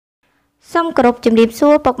សូមគោរពជំរាបសួ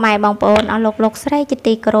រពុកម៉ែបងប្អូនអស់លោកស្រីជា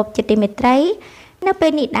ទីគោរពជាទីមេត្រីនៅពេ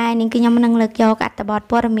លនេះដែរនាងខ្ញុំនឹងលើកយកអត្ថបទ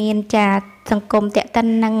ព័ត៌មានចាសង្គមតេតិន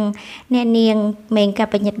នឹងអ្នកនាងមេងក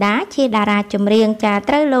បញ្ញាដាជាតារាចម្រៀងចា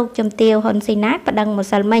ត្រូវលោកជំទាវហ៊ុនស៊ីណាតប្តឹងម្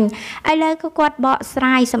សិលមិញឥឡូវក៏គាត់បកស្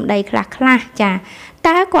រាយសម្ដីខ្លះចា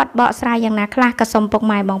តើគាត់បកស្រាយយ៉ាងណាខ្លះក៏សូមពុក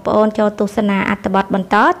ម៉ែបងប្អូនចូលទស្សនាអត្ថបទបន្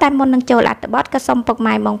តតែមុននឹងចូលអត្ថបទក៏សូមពុក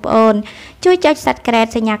ម៉ែបងប្អូនជួយចុច Subscribe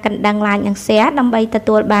សញ្ញាកណ្ដឹង Like និង Share ដើម្បីទ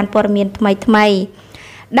ទួលបានព័ត៌មានថ្មី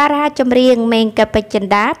តារាចម្រៀងមេងកបញ្ញា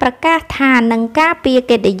ដាប្រកាសថានឹងការពារ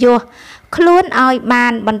កិត្តិយសខ្លួនឲ្យបា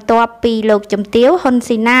នបន្ទាប់ពីលោកជំទាវហ៊ុន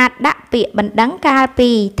ស៊ីណាតដាក់ពាក្យបណ្ដឹងកាលពី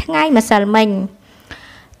ថ្ងៃម្សិលមិញ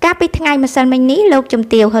នេះលោកជំ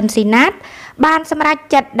ទាវហ៊ុនស៊ីណាតបានសម្រេច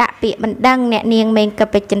ចិត្តដាក់ពាក្យបណ្ដឹងអ្នកនាងមេងក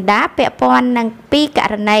បញ្ញាដាពាក់ព័ន្ធនឹងពីរក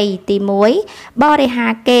រណីទី1បរិហា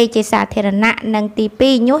គេជាសាធារណៈនិងទី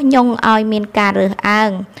2ញុះញង់ឲ្យមានការរើសអើ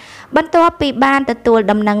ងបន្ទាប់ពីបានទទួល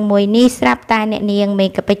ដំណឹងមួយនេះស្រាប់តែអ្នកនាងមេ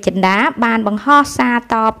កបញ្ញាដាបានបង្ហោះសារ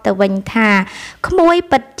តបទៅវិញថាក្មួយ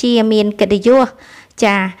ពិតជាមានកិត្តិយស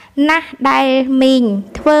ចាណាស់ដែលមីង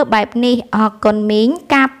ធ្វើបែបនេះអរគុណមីង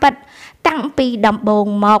ការពិតតាំងពីដំបូង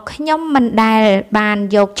មកខ្ញុំមិនដែលបាន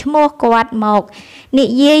យកឈ្មោះគាត់មកនិ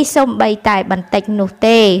យាយសូម្បីតែបន្តិចនោះ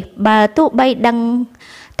ទេបើទោះបីដឹង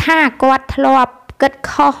ថាគាត់ធ្លាប់គិត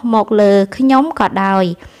ខុសមកលើខ្ញុំក៏ដោយ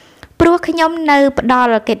ព្រោះខ្ញុំនៅផ្ដល់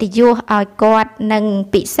កិត្តិយសឲ្យគាត់និង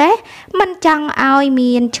ពិសេសមិនចង់ឲ្យ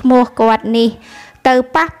មានឈ្មោះគាត់នេះទៅ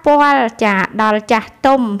ប៉ះពាល់ចាដល់ចាស់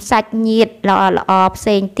ទុំសាច់ញាតិល្អផ្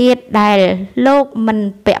សេងទៀតដែលលោកមិន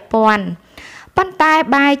ពាក់ព័ន្ធប៉ុន្តែ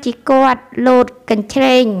បែរជាគាត់លោតកញ្ច្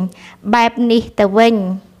រែងបែបនេះទៅវិញ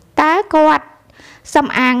តើគាត់សំ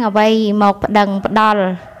អាងអ្វីមកប្តឹងផ្ដល់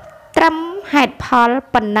ត្រឹមហេតុផល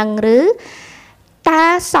ប៉ុណ្ណឹងឬតើ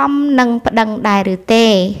សមនឹងប្តឹងដែរឬទេ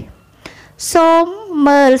សូម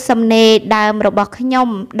មើលសំណេរដើមរបស់ខ្ញុំ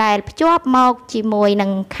ដែលភ្ជាប់មកជាមួយនឹ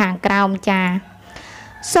ងខាងក្រោមចា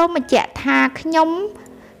សូមបញ្ជាក់ថាខ្ញុំ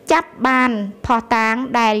ចាប់បានផុសតាង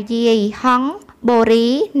ដែលយាយហងបូរី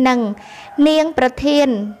និងនាងប្រធាន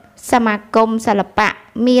សមាគមសិល្បៈ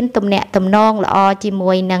មានទំនាក់ទំនងល្អជា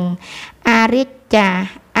មួយនឹងអារិទ្ធ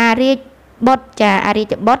បុ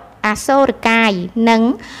ត្រអាសូរកាយនិង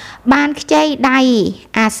បានខ្ចីដៃ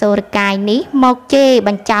អាសូរកាយនេះមកជេរប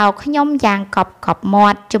ញ្ចោខ្ញុំយ៉ាងកប់មា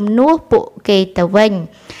ត់ជំនួសពួកគេទៅវិញ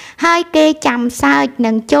ហើយគេចាំសើច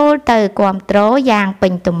នឹងចូលទៅគាំទ្រយ៉ាងពេ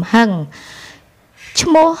ញទំហឹងឈ្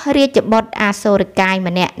មោះរាជបុត្រអាសូរកាយ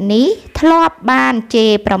ម្នាក់នេះធ្លាប់បានជេ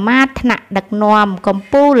រប្រមាថថ្នាក់ដឹកនាំកម្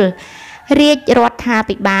ពុជារាជរដ្ឋា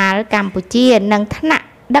ភិបាលកម្ពុជានិងថ្នាក់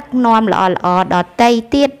ដឹកនាំល្អដទៃ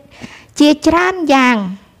ទៀតជាច្រើនយ៉ាង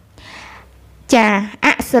ចាអ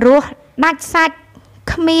សរោះដាច់សាច់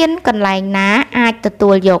គ្មានកន្លែងណាអាចទទួ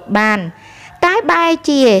លយកបានតែបែរ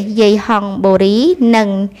ជាយាយហងបូរីនិង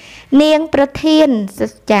នាងប្រធាន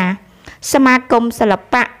ចាសមាគមសិល្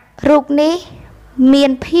បៈរូបនេះមា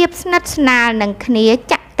នភាពស្និទ្ធស្នាលនឹងគ្នា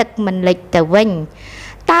ចាក់ទឹកមិនលិចទៅវិញ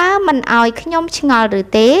តើមិនឲ្យខ្ញុំឆ្ងល់ឬ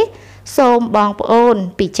ទេសូមបងប្អូន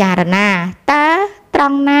ពិចារណាតើត្រ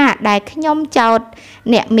ង់ណាដែលខ្ញុំចោទ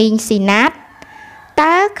អ្នកមីងស៊ីណាត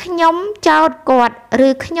តើខ្ញុំចោទគាត់ឬ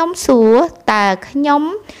ខ្ញុំសួរតើខ្ញុំ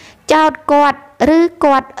ចោទគាត់ឬ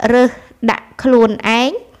គាត់រើសដាក់ខ្លួនឯ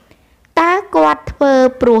ងតើគាត់ធ្វើ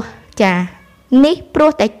ព្រោះចានេះព្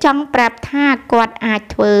រោះតែចង់ប្រាប់ថាគាត់អាច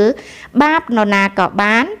ធ្វើបាបនរណាក៏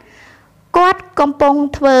បានគាត់កំពុង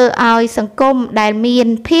ធ្វើឲ្យសង្គមដែលមាន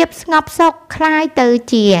ភាពស្ងប់សុខคล้ายទៅ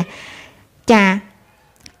ជាចា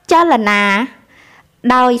ចលនា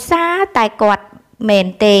ដោយសារតែគាត់មែន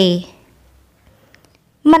ទេ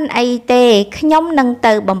មិនអីទេខ្ញុំនឹង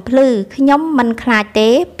ទៅបំភ្លឺខ្ញុំមិនខ្លាចទេ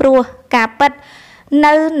ព្រោះការពិត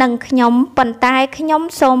នៅនឹងខ្ញុំប៉ុន្តែខ្ញុំ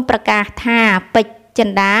សូមប្រកាសថាពេជ្រចិ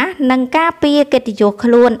ន្តានឹងការពារកិត្តិយសខ្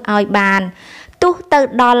លួនឲ្យបានទោះទៅ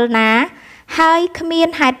ដល់ណាហើយគ្មាន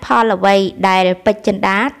ហេតុផលអ្វីដែលពេជ្រចិន្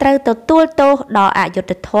តាត្រូវទទួលទោសដល់អយុត្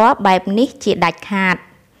តិធម៌បែបនេះជាដាច់ខាត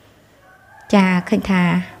ចាឃើញថា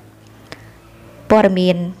ព័ត៌មា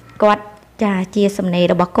នគាត់ចាជាសំណេរ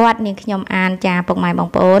របស់គាត់នាងខ្ញុំអានចាពុកម៉ែបង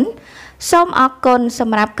ប្អូនសូមអរគុណស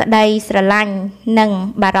ម្រាប់ក្តីស្រឡាញ់និង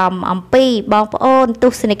បារម្ភអំពីបងប្អូនទ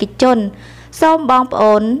ស្សនិកជនសូមបងប្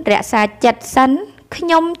អូនរក្សាចិត្តសិនខ្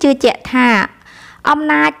ញុំជឿជាក់ថាអំ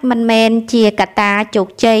ណាចមិនមែនជាកត្តាជោគ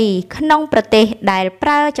ជ័យក្នុងប្រទេសដែលប្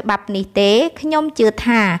រើច្បាប់នេះទេខ្ញុំជឿ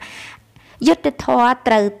ថាយុត្តិធម៌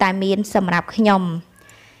ត្រូវតែមានសម្រាប់ខ្ញុំ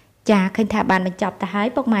ចាឃើញថាបានបញ្ចប់ទៅហើយ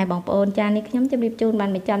ពុកម៉ែបងប្អូនចានេះខ្ញុំជម្រាបជូនបាន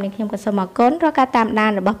បញ្ចប់នេះខ្ញុំក៏សូមអរគុណរាល់ការតាមដា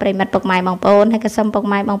នរបស់ប្រិមិត្តពុកម៉ែបងប្អូនហើយក៏សូមពុក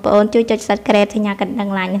ម៉ែបងប្អូនជួយចុច Subscribe សញ្ញាកណ្ដឹង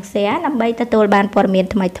Like និង Share ដើម្បីទទួលបានព័ត៌មាន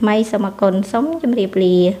ថ្មីៗសូមអរគុណសូមជម្រាប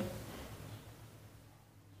លា